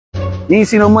You ain't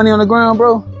see no money on the ground,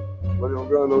 bro? Money on the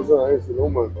ground, no son. I ain't see no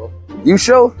money, bro. You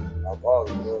sure? I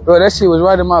apologize, bro. Bro, that shit was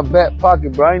right in my back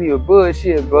pocket, bro. I ain't even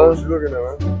bullshit, bro. What you looking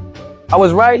at, man? I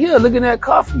was right here looking at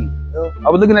coffee. Yeah. I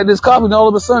was looking at this coffee, and all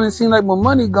of a sudden it seemed like my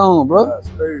money gone, bro. That's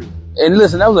crazy. And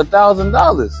listen, that was $1,000.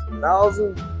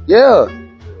 1,000? Yeah.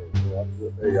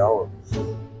 Hey,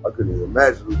 I couldn't even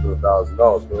imagine losing $1,000,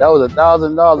 bro. That was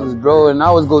 $1,000, bro, and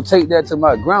I was gonna take that to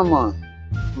my grandma.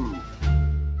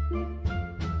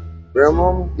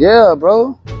 Grandmama? Yeah,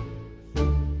 bro.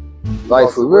 Like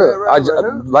for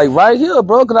real, like right here,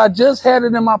 bro. Cause I just had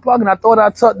it in my pocket. I thought I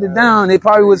tucked it down. It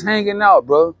probably was hanging out,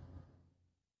 bro.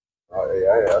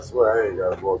 I swear I ain't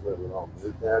got a boy living on.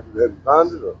 Have you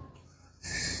found it or?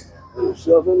 Did you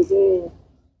shove anything?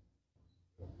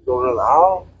 You going in the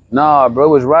house? Nah, bro, it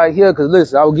was right here. Cause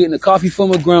listen, I was getting the coffee from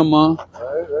my grandma,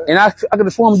 Right. and I could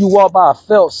have sworn when you walked by, I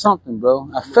felt something, bro.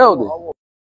 I felt it. I won't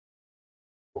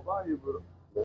buy you, but